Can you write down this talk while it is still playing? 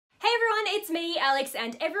it's me, Alex,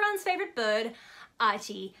 and everyone's favourite bird,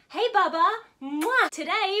 Archie. Hey Bubba! Mwah!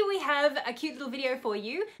 Today we have a cute little video for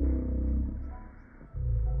you.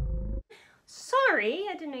 Sorry,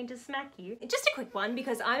 I didn't mean to smack you. Just a quick one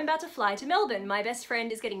because I'm about to fly to Melbourne. My best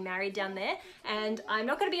friend is getting married down there and I'm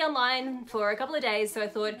not going to be online for a couple of days, so I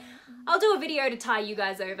thought I'll do a video to tie you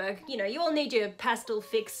guys over. You know, you all need your pastel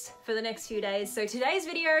fix for the next few days. So today's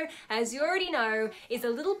video, as you already know, is a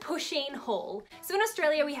little PUSHEEN haul. So in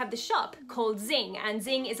Australia we have the shop called Zing, and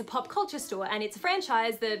Zing is a pop culture store and it's a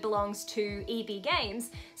franchise that belongs to EB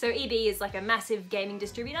Games. So EB is like a massive gaming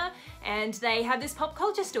distributor and they have this pop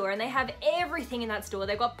culture store and they have everything in that store.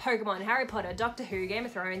 They've got Pokemon, Harry Potter, Doctor Who, Game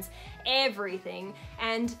of Thrones, everything.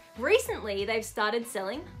 And recently they've started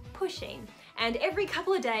selling PUSHEEN. And every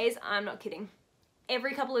couple of days, I'm not kidding,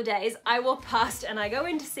 every couple of days I walk past and I go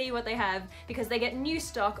in to see what they have because they get new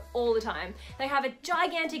stock all the time. They have a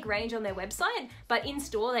gigantic range on their website, but in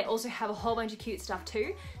store they also have a whole bunch of cute stuff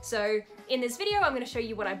too. So in this video I'm going to show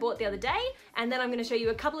you what I bought the other day, and then I'm going to show you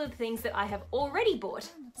a couple of things that I have already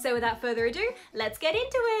bought. So without further ado, let's get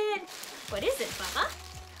into it! What is it, Bubba?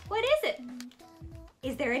 What is it?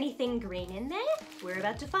 Is there anything green in there? We're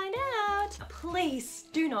about to find out. Please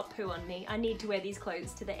do not poo on me. I need to wear these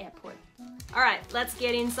clothes to the airport. All right, let's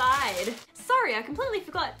get inside. Sorry, I completely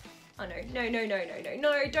forgot. Oh no, no,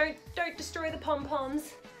 don't destroy the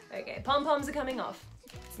pom-poms. Okay, pom-poms are coming off.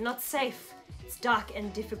 It's not safe. It's dark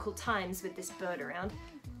and difficult times with this bird around.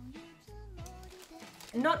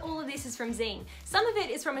 Not all of this is from Zing. Some of it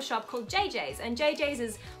is from a shop called JJ's, and JJ's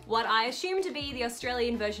is what I assume to be the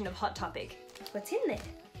Australian version of Hot Topic. What's in there?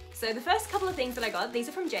 So the first couple of things that I got, these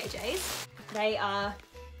are from JJ's. They are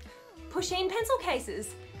PUSHEEN pencil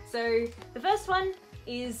cases. So the first one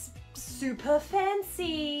is super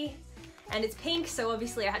fancy and it's pink, so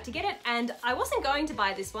obviously I had to get it. And I wasn't going to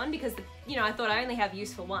buy this one because, you know, I thought I only have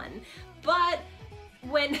use for one. But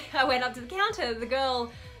when I went up to the counter, the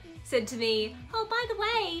girl said to me, oh, by the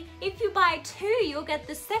way, if you buy two, you'll get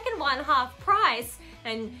the second one half price.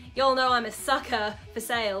 And y'all know I'm a sucker for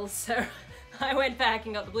sales, so I went back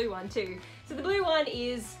and got the blue one too. So the blue one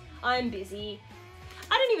is, I'm busy.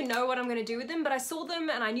 I don't even know what I'm gonna do with them, but I saw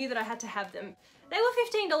them and I knew that I had to have them. They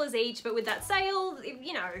were $15 each, but with that sale,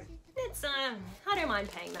 you know, it's, I don't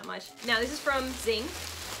mind paying that much. Now this is from Zing.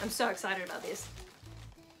 I'm so excited about this.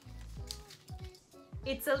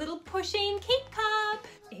 It's a little PUSHEEN keep cup.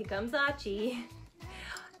 Here comes Archie.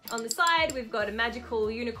 On the side, we've got a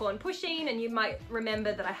magical unicorn PUSHEEN, and you might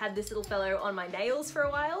remember that I had this little fellow on my nails for a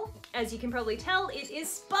while. As you can probably tell, it is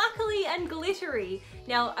sparkly and glittery.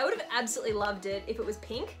 Now, I would have absolutely loved it if it was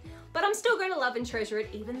pink, but I'm still going to love and treasure it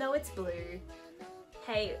even though it's blue.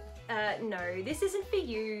 Hey, no, this isn't for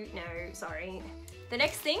you. No, sorry. The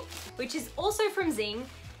next thing, which is also from Zing,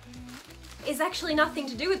 is actually nothing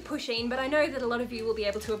to do with PUSHEEN, but I know that a lot of you will be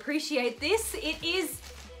able to appreciate this. It is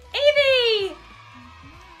Evie!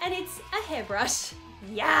 And it's a hairbrush.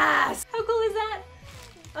 Yes! How cool is that?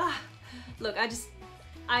 Look,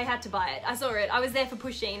 I had to buy it. I saw it. I was there for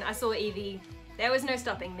PUSHEEN. I saw Evie. There was no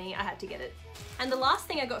stopping me. I had to get it. And the last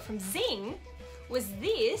thing I got from Zing was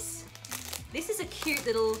this. This is a cute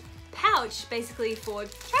little pouch basically for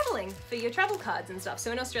traveling, for your travel cards and stuff.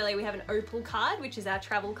 So in Australia we have an Opal card, which is our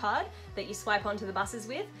travel card that you swipe onto the buses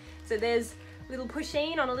with. So there's little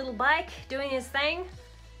PUSHEEN on a little bike doing his thing,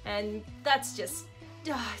 and that's just,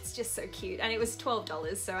 oh, it's just so cute. And it was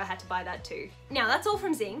 $12, so I had to buy that too. Now that's all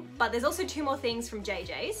from Zing, but there's also two more things from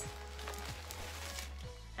JJ's.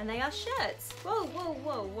 And they are shirts. Whoa, whoa,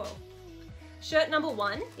 whoa, whoa. Shirt number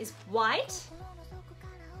one is white.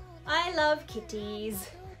 I love kitties.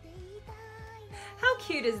 How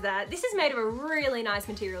cute is that? This is made of a really nice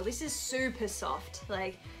material. This is super soft.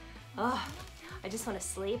 Like, oh, I just want to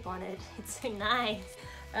sleep on it. It's so nice.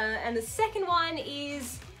 And the second one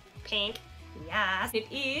is pink. Yes, it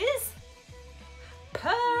is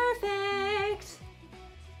perfect.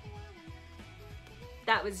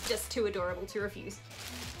 That was just too adorable to refuse.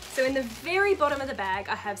 So in the very bottom of the bag,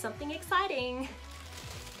 I have something exciting.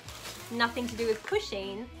 Nothing to do with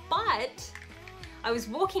PUSHEEN, but I was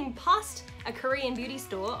walking past a Korean beauty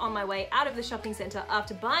store on my way out of the shopping centre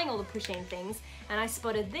after buying all the PUSHEEN things, and I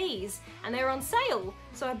spotted these and they were on sale.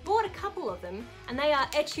 So I bought a couple of them, and they are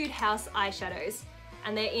Etude House eyeshadows,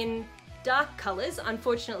 and they're in dark colours.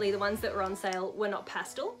 Unfortunately, the ones that were on sale were not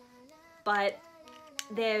pastel, but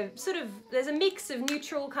they're sort of, there's a mix of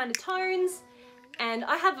neutral kind of tones, And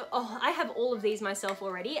I have all of these myself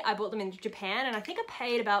already. I bought them in Japan and I think I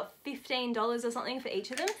paid about $15 or something for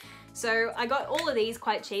each of them. So I got all of these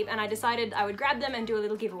quite cheap and I decided I would grab them and do a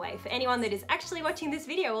little giveaway for anyone that is actually watching this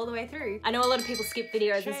video all the way through. I know a lot of people skip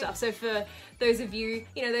videos and stuff, so for those of you,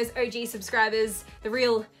 you know, those OG subscribers, the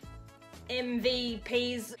real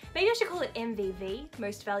MVPs, maybe I should call it MVV,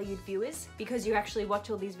 most valued viewers, because you actually watch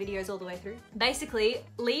all these videos all the way through. Basically,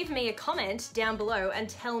 leave me a comment down below and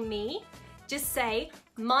tell me, just say,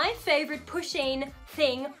 my favorite Pusheen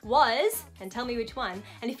thing was, and tell me which one.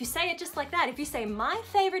 And if you say it just like that, if you say my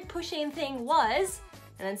favorite Pusheen thing was,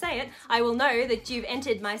 and then say it, I will know that you've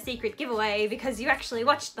entered my secret giveaway because you actually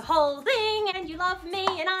watched the whole thing and you love me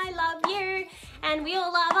and I love you and we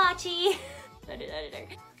all love Archie. I don't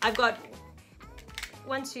know. I've got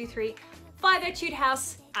 5 Etude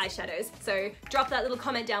House eyeshadows. So drop that little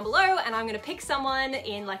comment down below and I'm gonna pick someone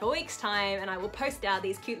in like a week's time and I will post out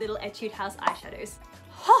these cute little Etude House eyeshadows.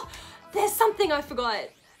 Oh, there's something I forgot.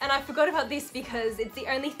 And I forgot about this because it's the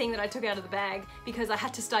only thing that I took out of the bag because I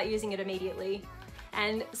had to start using it immediately.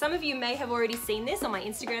 And some of you may have already seen this on my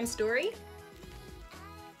Instagram story.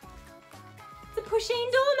 It's a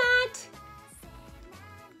Pusheen doormat.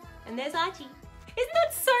 And there's Archie. Isn't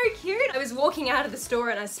that so cute? I was walking out of the store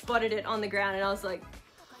and I spotted it on the ground and I was like,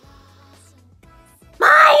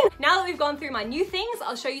 mine! Now that we've gone through my new things,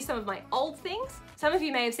 I'll show you some of my old things. Some of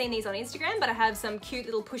you may have seen these on Instagram, but I have some cute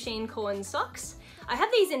little Pusheen corn socks. I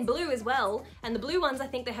have these in blue as well, and the blue ones I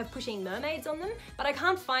think they have Pusheen mermaids on them, but I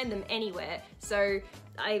can't find them anywhere, so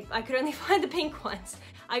I could only find the pink ones.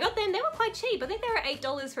 I got them, they were quite cheap. I think they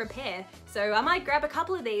were $8 for a pair, so I might grab a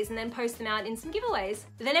couple of these and then post them out in some giveaways.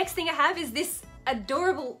 The next thing I have is this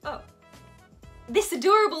adorable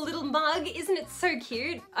little mug. Isn't it so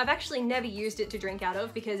cute? I've actually never used it to drink out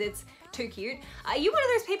of because it's too cute. Are you one of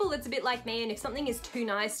those people that's a bit like me and if something is too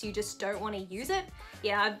nice you just don't want to use it?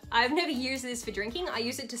 Yeah, I've never used this for drinking. I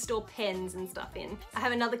use it to store pens and stuff in. I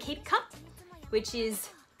have another keep cup, which is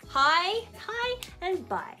hi, and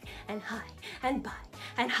bye, and hi, and bye,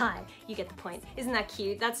 and hi. You get the point. Isn't that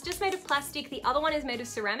cute? That's just made of plastic. The other one is made of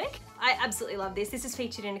ceramic. I absolutely love this. This is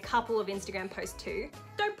featured in a couple of Instagram posts too.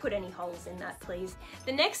 Don't put any holes in that, please.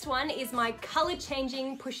 The next one is my color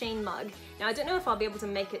changing Pusheen mug. Now I don't know if I'll be able to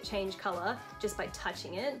make it change color just by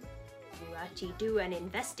touching it. Do Archie do and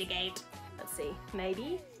investigate. Let's see,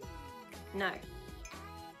 maybe? No.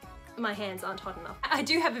 My hands aren't hot enough. I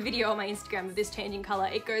do have a video on my Instagram of this changing color.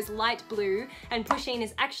 It goes light blue and Pusheen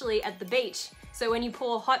is actually at the beach. So when you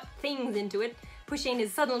pour hot things into it, Pusheen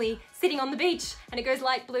is suddenly sitting on the beach and it goes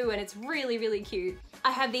light blue and it's really, really cute.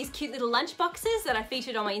 I have these cute little lunch boxes that I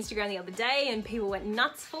featured on my Instagram the other day and people went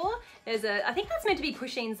nuts for. There's I think that's meant to be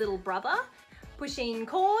Pusheen's little brother, Pusheen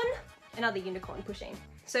Corn, another unicorn Pusheen.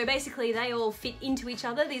 So basically they all fit into each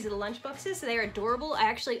other, these little lunch boxes, so they're adorable. I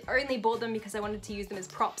actually only bought them because I wanted to use them as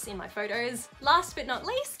props in my photos. Last but not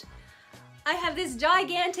least, I have this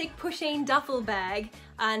gigantic Pusheen duffel bag,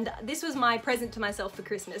 and this was my present to myself for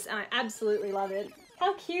Christmas, and I absolutely love it.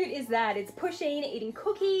 How cute is that? It's Pusheen eating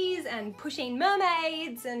cookies and Pusheen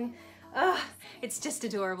mermaids and it's just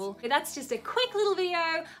adorable. That's just a quick little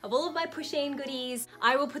video of all of my Pusheen goodies.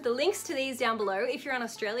 I will put the links to these down below. If you're in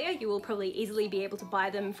Australia, you will probably easily be able to buy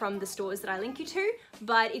them from the stores that I link you to.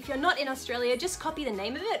 But if you're not in Australia, just copy the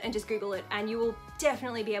name of it and just Google it and you will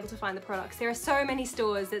definitely be able to find the products. There are so many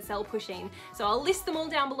stores that sell Pusheen. So I'll list them all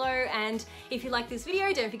down below, and if you like this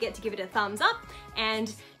video, don't forget to give it a thumbs up.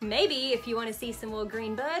 And maybe if you want to see some more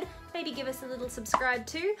Green Bird, maybe give us a little subscribe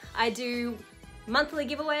too. I do monthly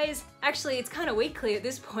giveaways. Actually, it's kind of weekly at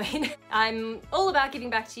this point. I'm all about giving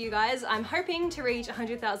back to you guys. I'm hoping to reach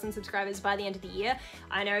 100,000 subscribers by the end of the year.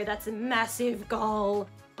 I know that's a massive goal,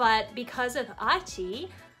 but because of Archie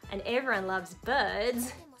and everyone loves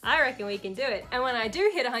birds, I reckon we can do it. And when I do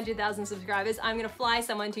hit 100,000 subscribers, I'm gonna fly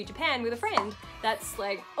someone to Japan with a friend. That's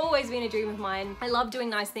like always been a dream of mine. I love doing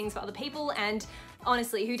nice things for other people, and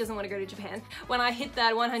honestly, who doesn't want to go to Japan? When I hit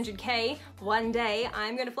that 100K one day,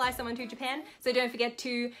 I'm gonna fly someone to Japan. So don't forget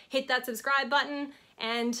to hit that subscribe button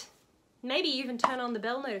and maybe even turn on the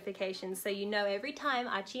bell notifications so you know every time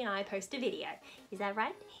Archie and I post a video. Is that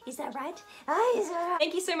right? Is that right? Is that right?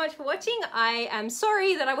 Thank you so much for watching. I am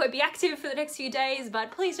sorry that I won't be active for the next few days,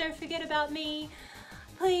 but please don't forget about me.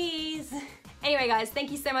 Please. Anyway guys,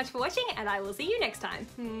 thank you so much for watching and I will see you next time.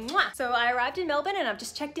 Mwah! So I arrived in Melbourne and I've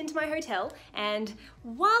just checked into my hotel, and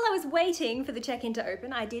while I was waiting for the check-in to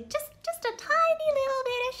open, I did just a tiny little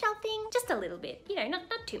bit of shopping. Just a little bit, you know, not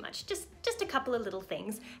too much, just a couple of little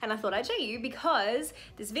things. And I thought I'd show you because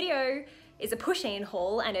this video is a Pusheen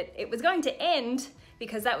haul and it was going to end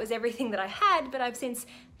because that was everything that I had, but I've since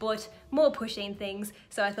bought more Pusheen things,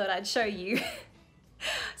 so I thought I'd show you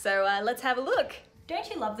So let's have a look. Don't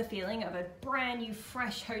you love the feeling of a brand new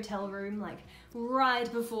fresh hotel room, like right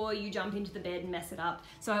before you jump into the bed and mess it up?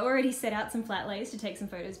 So I already set out some flat lays to take some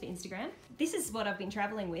photos for Instagram. This is what I've been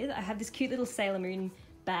traveling with. I have this cute little Sailor Moon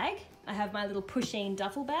bag. I have my little PUSHEEN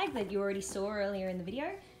duffel bag that you already saw earlier in the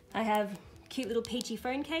video. I have cute little peachy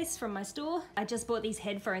phone case from my store. I just bought these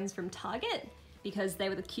headphones from Target because they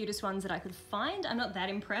were the cutest ones that I could find. I'm not that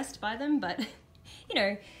impressed by them, but you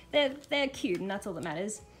know, they're cute and that's all that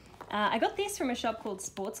matters. I got this from a shop called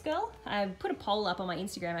Sports Girl. I put a poll up on my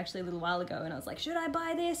Instagram actually a little while ago and I was like, should I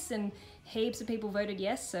buy this? And heaps of people voted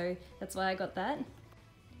yes, so that's why I got that.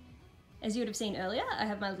 As you would have seen earlier, I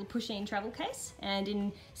have my little PUSHEEN travel case, and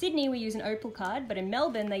in Sydney we use an Opal card, but in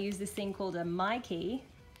Melbourne they use this thing called a My Key.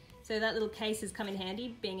 So that little case has come in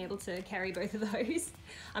handy, being able to carry both of those.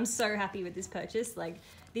 I'm so happy with this purchase. Like,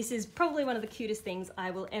 this is probably one of the cutest things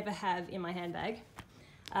I will ever have in my handbag.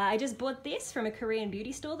 I just bought this from a Korean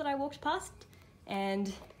beauty store that I walked past,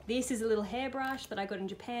 and this is a little hairbrush that I got in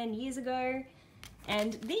Japan years ago.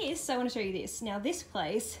 And this, I want to show you this. Now this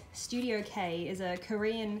place, Studio K, is a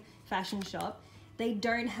Korean fashion shop. They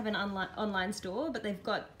don't have an online store, but they've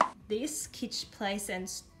got this, Kitsch Place and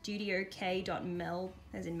StudioK.mel,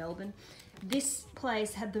 as in Melbourne. This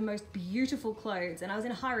place had the most beautiful clothes, and I was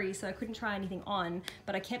in a hurry so I couldn't try anything on,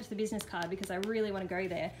 but I kept the business card because I really want to go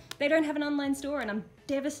there. They don't have an online store and I'm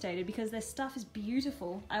devastated because their stuff is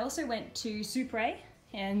beautiful. I also went to Supre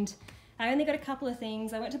and I only got a couple of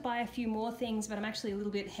things. I went to buy a few more things, but I'm actually a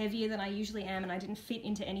little bit heavier than I usually am and I didn't fit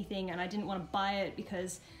into anything, and I didn't want to buy it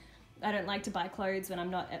because I don't like to buy clothes when I'm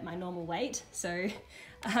not at my normal weight. So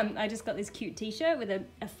I just got this cute t-shirt with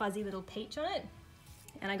a fuzzy little peach on it.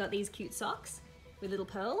 And I got these cute socks with little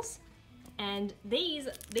pearls. And these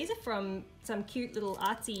are from some cute little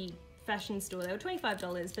artsy fashion store. They were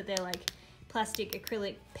 $25, but they're like plastic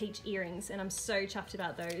acrylic peach earrings. And I'm so chuffed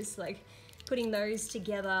about those. Like putting those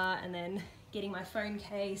together and then getting my phone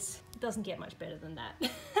case. It doesn't get much better than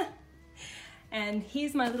that. And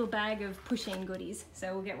here's my little bag of PUSHEEN goodies.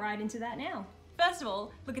 So we'll get right into that now. First of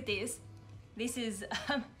all, look at this. This is,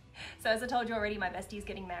 so as I told you already, my bestie is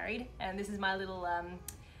getting married, and this is my little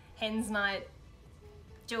hen's night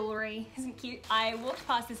jewelry. Isn't it cute? I walked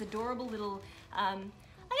past this adorable little, I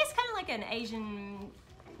guess kind of like an Asian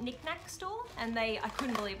knick-knack store, and I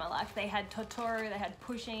couldn't believe my life. They had Totoro, they had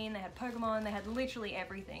PUSHEEN, they had Pokemon, they had literally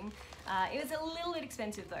everything. It was a little bit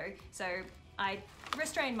expensive though, so I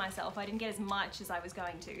restrained myself. I didn't get as much as I was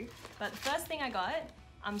going to. But the first thing I got,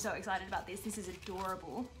 I'm so excited about this. This is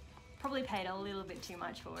adorable. Probably paid a little bit too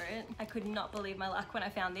much for it. I could not believe my luck when I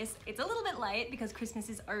found this. It's a little bit late because Christmas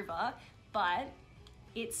is over, but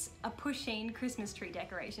it's a PUSHEEN Christmas tree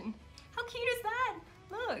decoration. How cute is that?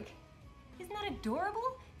 Look, isn't that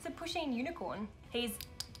adorable? It's a PUSHEEN unicorn. He's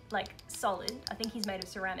like solid. I think he's made of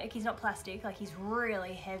ceramic. He's not plastic, like he's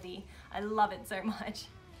really heavy. I love it so much.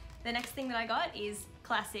 The next thing that I got is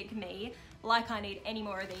classic me, like I need any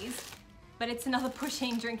more of these. But it's another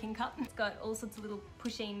PUSHEEN drinking cup. It's got all sorts of little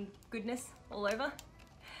PUSHEEN goodness all over.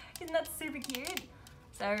 Isn't that super cute?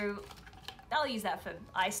 So I'll use that for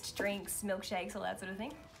iced drinks, milkshakes, all that sort of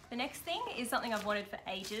thing. The next thing is something I've wanted for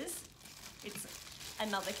ages. It's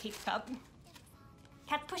another keep cup.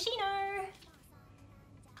 Cappuccino!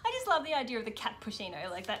 I just love the idea of the cappuccino,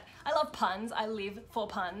 like that. I love puns, I live for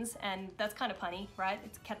puns, and that's kind of punny, right?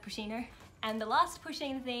 It's cappuccino. And the last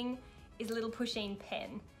PUSHEEN thing is a little PUSHEEN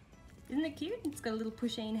pen. Isn't it cute? It's got a little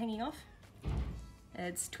PUSHEEN hanging off.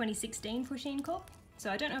 It's 2016 PUSHEEN Corp. So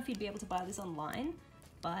I don't know if you'd be able to buy this online,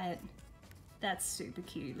 but that's super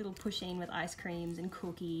cute. Little PUSHEEN with ice creams and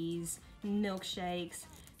cookies, milkshakes.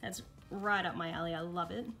 That's right up my alley, I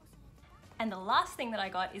love it. And the last thing that I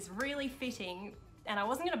got is really fitting, and I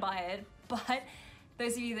wasn't gonna buy it, but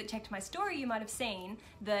those of you that checked my story, you might have seen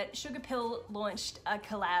that Sugar Pill launched a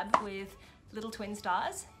collab with Little Twin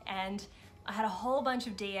Stars, and I had a whole bunch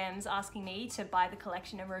of DMs asking me to buy the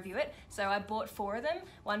collection and review it. So I bought 4 of them,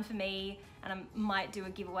 one for me, and I might do a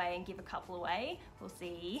giveaway and give a couple away. We'll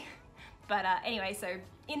see. But anyway, so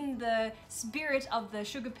in the spirit of the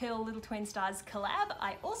Sugar Pill Little Twin Stars collab,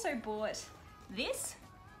 I also bought this.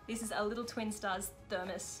 This is a Little Twin Stars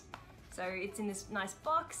thermos. So it's in this nice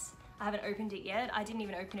box. I haven't opened it yet. I didn't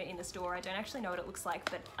even open it in the store. I don't actually know what it looks like,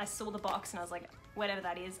 but I saw the box and I was like, whatever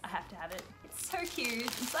that is, I have to have it. It's so cute.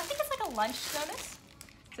 So I think it's like a lunch thermos.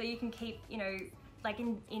 So you can keep, you know, like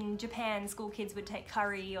in Japan, school kids would take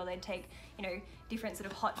curry or they'd take, you know, different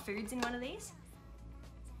sort of hot foods in one of these.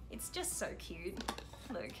 It's just so cute.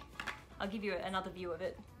 Look, I'll give you another view of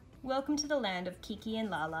it. Welcome to the land of Kiki and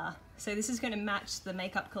Lala. So this is going to match the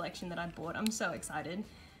makeup collection that I bought. I'm so excited.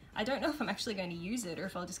 I don't know if I'm actually going to use it or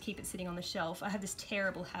if I'll just keep it sitting on the shelf. I have this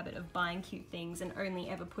terrible habit of buying cute things and only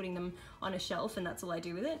ever putting them on a shelf, and that's all I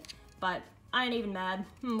do with it. But I ain't even mad.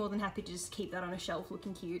 I'm more than happy to just keep that on a shelf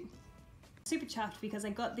looking cute. Super chuffed because I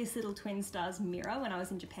got this little Twin Stars mirror when I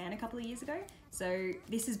was in Japan a couple of years ago. So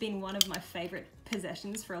this has been one of my favorite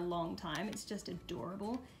possessions for a long time. It's just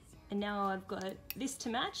adorable. And now I've got this to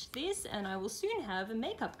match this, and I will soon have a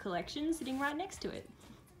makeup collection sitting right next to it.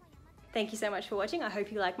 Thank you so much for watching. I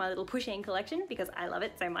hope you like my little Pusheen collection because I love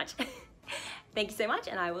it so much. Thank you so much,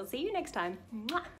 and I will see you next time. Mwah!